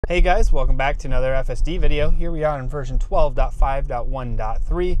Hey guys, welcome back to another FSD video. Here we are in version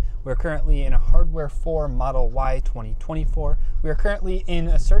 12.5.1.3. We're currently in a Hardware 4 Model Y 2024. We are currently in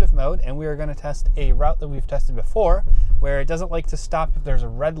assertive mode, and we are going to test a route that we've tested before where it doesn't like to stop if there's a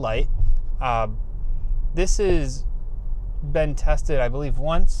red light. This has been tested, I believe,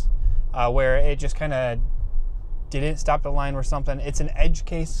 once where it just kind of didn't stop the line or something. It's an edge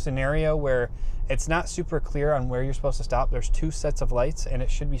case scenario where it's not super clear on where you're supposed to stop. There's two sets of lights and it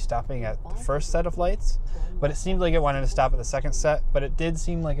should be stopping at the first set of lights, but it seemed like it wanted to stop at the second set, but it did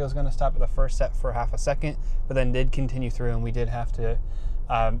seem like it was going to stop at the first set for half a second, but then did continue through, and we did have to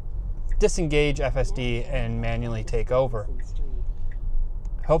disengage FSD and manually take over.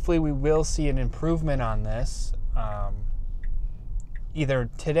 Hopefully we will see an improvement on this either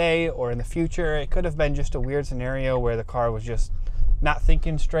today or in the future. It could have been just a weird scenario where the car was just not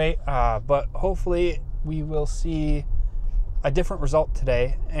thinking straight, but hopefully we will see a different result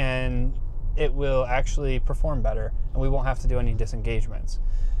today and it will actually perform better and we won't have to do any disengagements.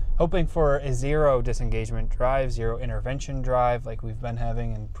 Hoping for a zero disengagement drive, zero intervention drive like we've been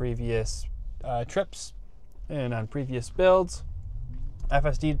having in previous trips and on previous builds.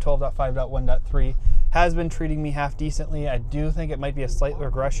 FSD 12.5.1.3 has been treating me half decently. I do think it might be a slight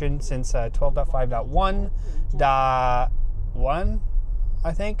regression since 12.5.1.1,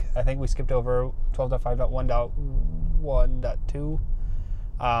 I think we skipped over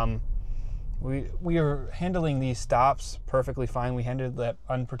 12.5.1.1.2. We are handling these stops perfectly fine. We handled that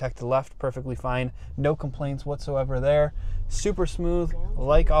unprotected left perfectly fine. No complaints whatsoever there. Super smooth,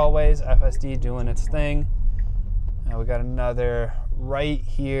 like always. FSD doing its thing. Now we got another right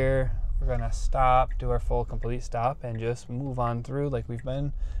here. We're gonna stop, do our full complete stop, and just move on through like we've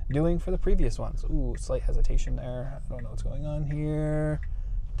been doing for the previous ones. Ooh, slight hesitation there. I don't know what's going on here.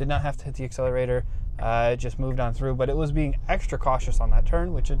 Did not have to hit the accelerator. It just moved on through, but it was being extra cautious on that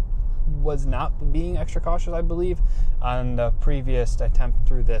turn, which it was not being extra cautious, I believe, on the previous attempt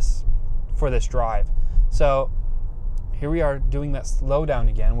through this for this drive. So here we are doing that slowdown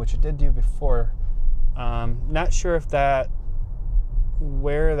again, which it did do before. Not sure if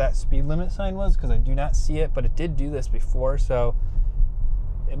where that speed limit sign was, because I do not see it, but it did do this before, so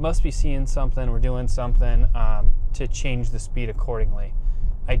it must be seeing something or doing something to change the speed accordingly.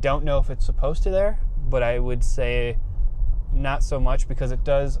 I don't know if it's supposed to there, but I would say not so much, because it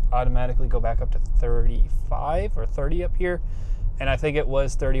does automatically go back up to 35 or 30 up here, and I think it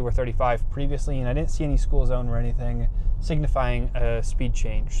was 30 or 35 previously, and I didn't see any school zone or anything signifying a speed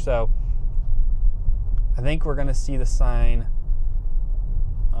change. So I think we're going to see the sign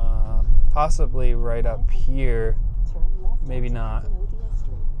possibly right up here, maybe not.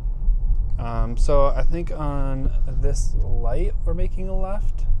 So I think on this light we're making a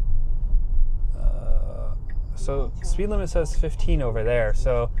left. So speed limit says 15 over there,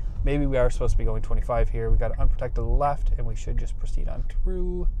 so maybe we are supposed to be going 25 here. We got an unprotected left and we should just proceed on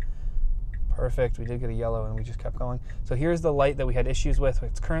through. Perfect. We did get a yellow and we just kept going. So here's the light that we had issues with.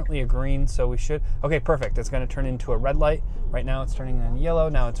 It's currently a green, so we should... Okay, perfect. It's going to turn into a red light. Right now it's turning on yellow.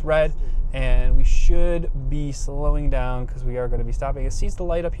 Now it's red. And we should be slowing down because we are going to be stopping. It sees the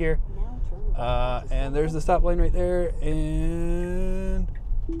light up here. And there's the stop line right there. And...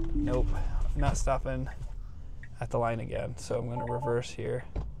 Nope. Not stopping at the line again. So I'm going to reverse here.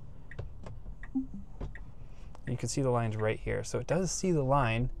 You can see the line's right here. So it does see the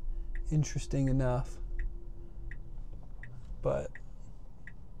line. Interesting enough, but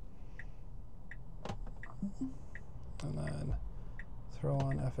and then throw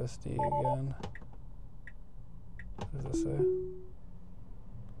on FSD again. What does this say?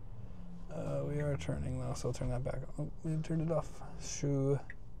 We are turning though, so I'll turn that back on. Oh, we turned it off. Shoo.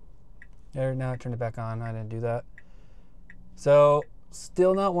 There, now I turned it back on. I didn't do that. So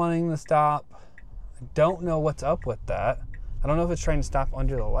still not wanting to stop. I don't know what's up with that. I don't know if it's trying to stop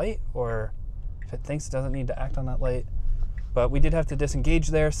under the light or if it thinks it doesn't need to act on that light. But we did have to disengage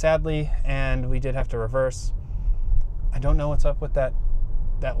there, sadly, and we did have to reverse. I don't know what's up with that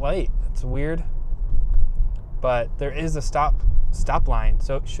light. It's weird. But there is a stop line,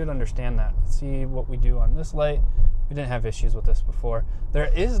 so it should understand that. Let's see what we do on this light. We didn't have issues with this before.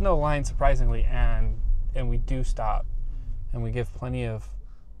 There is no line, surprisingly, and we do stop. And we give plenty of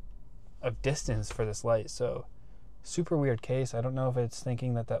distance for this light, so... Super weird case. I don't know if it's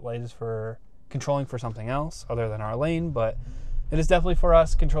thinking that light is for controlling for something else other than our lane, but it is definitely for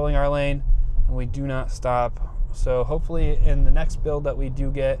us controlling our lane, and we do not stop. So hopefully in the next build that we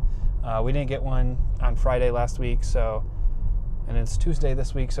do get, we didn't get one on Friday last week, so, and it's Tuesday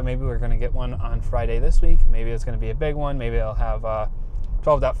this week, so maybe we're going to get one on Friday this week. Maybe it's going to be a big one. Maybe I'll have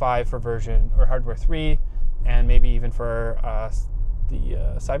 12.5 for version or hardware 3, and maybe even for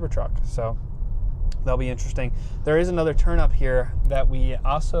Cybertruck. So that'll be interesting. There is another turn up here that we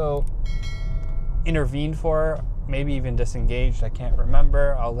also intervened for, maybe even disengaged. I can't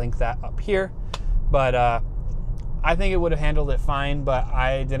remember. I'll link that up here. But I think it would have handled it fine, but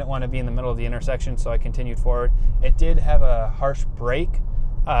I didn't want to be in the middle of the intersection, so I continued forward. It did have a harsh brake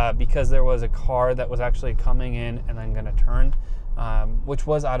because there was a car that was actually coming in and then going to turn, which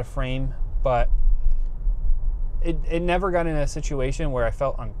was out of frame, but it never got in a situation where I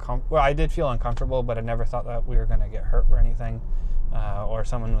felt uncomfortable. Well, I did feel uncomfortable, but I never thought that we were going to get hurt or anything, or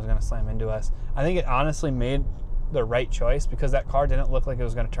someone was going to slam into us. I think it honestly made the right choice because that car didn't look like it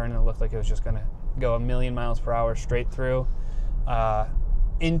was going to turn, and it looked like it was just going to go 1,000,000 miles per hour straight through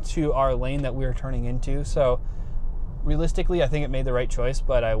into our lane that we were turning into. So realistically, I think it made the right choice,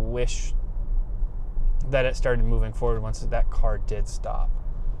 but I wish that it started moving forward once that car did stop.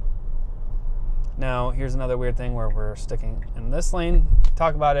 Now, here's another weird thing where we're sticking in this lane.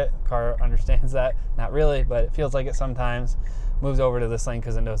 Talk about it. Car understands that. Not really, but it feels like it sometimes. Moves over to this lane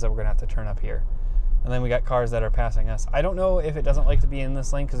because it knows that we're going to have to turn up here. And then we got cars that are passing us. I don't know if it doesn't like to be in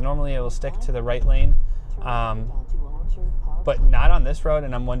this lane because normally it will stick to the right lane, but not on this road.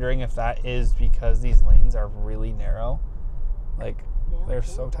 And I'm wondering if that is because these lanes are really narrow. Like, they're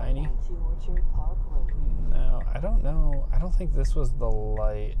so tiny. No, I don't know. I don't think this was the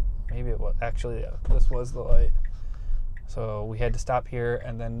light. Maybe it was. Actually, yeah, this was the light. So we had to stop here,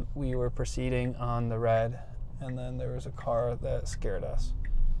 and then we were proceeding on the red, and then there was a car that scared us.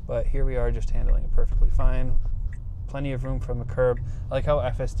 But here we are just handling it perfectly fine. Plenty of room from the curb. I like how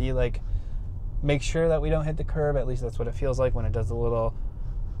FSD makes sure that we don't hit the curb. At least that's what it feels like when it does a little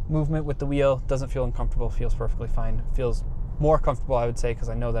movement with the wheel. Doesn't feel uncomfortable. Feels perfectly fine. Feels more comfortable, I would say, because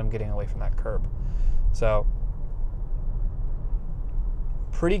I know that I'm getting away from that curb. So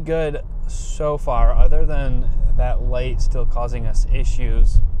pretty good so far, other than that light still causing us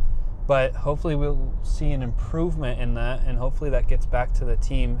issues. But hopefully we'll see an improvement in that, and hopefully that gets back to the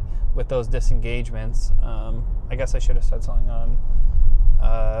team with those disengagements. I guess I should have said something on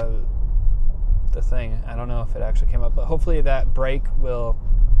the thing. I don't know if it actually came up, but hopefully that brake will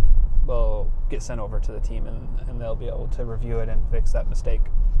get sent over to the team, and they'll be able to review it and fix that mistake.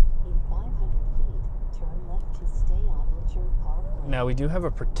 In 500 feet, turn left to stay on Richard Parkway. Now we do have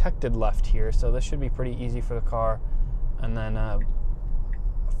a protected left here, so this should be pretty easy for the car. And then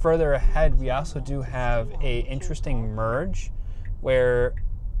further ahead, we also do have a interesting merge where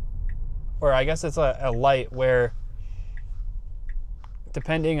I guess it's a light where,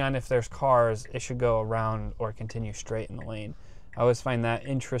 depending on if there's cars, it should go around or continue straight in the lane. I always find that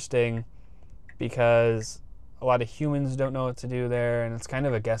interesting because a lot of humans don't know what to do there, and it's kind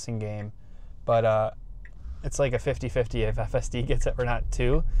of a guessing game. But it's like a 50-50 if FSD gets it or not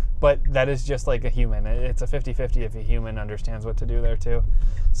too. But that is just like a human. It's a 50-50 if a human understands what to do there too.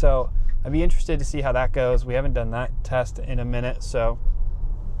 So I'd be interested to see how that goes. We haven't done that test in a minute, so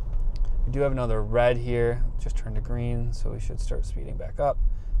we do have another red here. Just turned to green, so we should start speeding back up.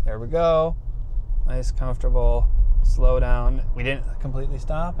 There we go. Nice, comfortable slow down. We didn't completely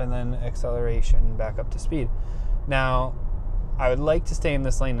stop, and then acceleration back up to speed. Now, I would like to stay in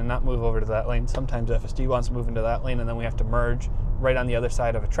this lane and not move over to that lane. Sometimes FSD wants to move into that lane, and then we have to merge right on the other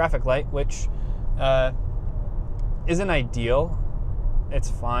side of a traffic light, which isn't ideal. It's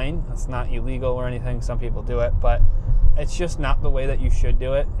fine. It's not illegal or anything. Some people do it, but it's just not the way that you should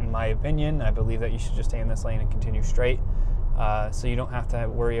do it, in my opinion. I believe that you should just stay in this lane and continue straight, so you don't have to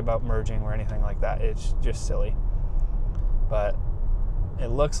worry about merging or anything like that. It's just silly. But it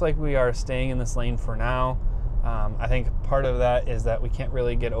looks like we are staying in this lane for now. I think part of that is that we can't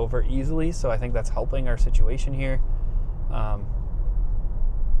really get over easily, so I think that's helping our situation here.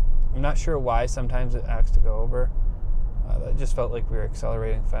 I'm not sure why sometimes it acts to go over. It just felt like we were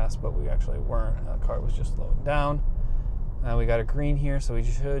accelerating fast, but we actually weren't. The car was just slowing down. We got a green here, so we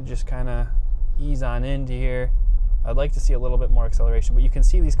should just kind of ease on into here. I'd like to see a little bit more acceleration, but you can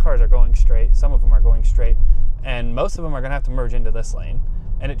see these cars are going straight. Some of them are going straight, and most of them are going to have to merge into this lane.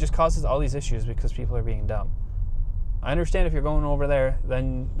 And it just causes all these issues because people are being dumb. I understand if you're going over there,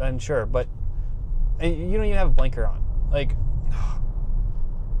 then sure, but you don't even have a blinker on. Like,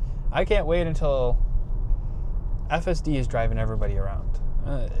 I can't wait until FSD is driving everybody around.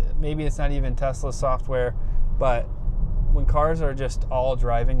 Maybe it's not even Tesla software, but when cars are just all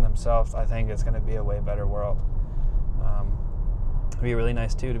driving themselves, I think it's going to be a way better world. It'd be really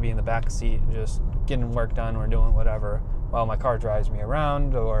nice too to be in the back seat and just getting work done or doing whatever while my car drives me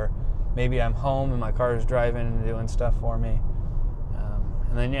around, or maybe I'm home and my car is driving and doing stuff for me.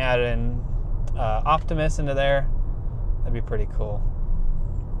 And then you add in Optimus into there, that'd be pretty cool.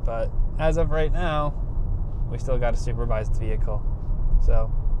 But as of right now, we still got a supervised vehicle.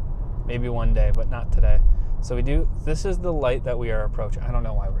 So maybe one day, but not today. So this is the light that we are approaching. I don't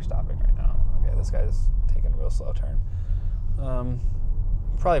know why we're stopping right now. Okay, this guy's taking a real slow turn.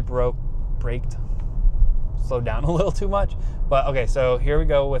 Probably braked, slowed down a little too much. But okay, so here we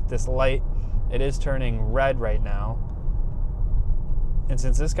go with this light. It is turning red right now. And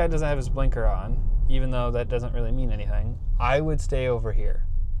since this guy doesn't have his blinker on, even though that doesn't really mean anything, I would stay over here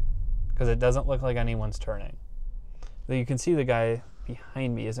because it doesn't look like anyone's turning. Though you can see the guy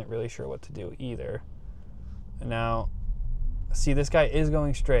behind me isn't really sure what to do either. And now, see, this guy is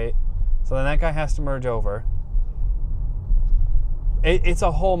going straight, so then that guy has to merge over. It's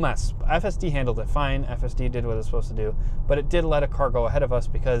a whole mess. FSD handled it fine. FSD did what it's supposed to do, but it did let a car go ahead of us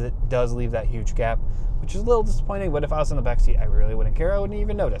because it does leave that huge gap, which is a little disappointing, but if I was in the backseat, I really wouldn't care. I wouldn't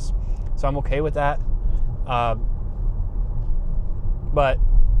even notice. So I'm okay with that. But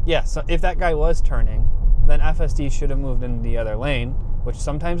yeah, so if that guy was turning, then FSD should have moved into the other lane, which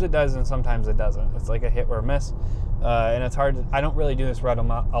sometimes it does and sometimes it doesn't. It's like a hit or a miss. And it's hard I don't really do this route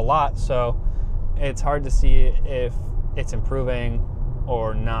a lot, so it's hard to see if it's improving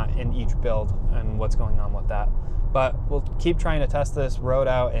or not in each build and what's going on with that. But we'll keep trying to test this road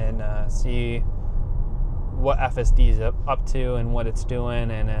out and see what FSD is up to and what it's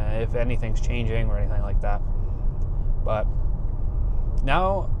doing, and if anything's changing or anything like that. But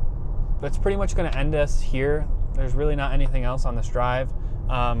now that's pretty much going to end us here. There's really not anything else on this drive.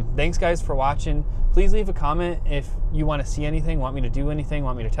 Thanks guys for watching. Please leave a comment if you want to see anything, want me to do anything,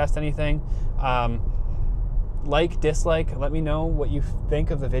 want me to test anything. Like, dislike, let me know what you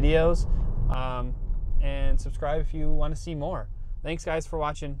think of the videos, and subscribe if you want to see more. Thanks guys for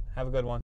watching. Have a good one.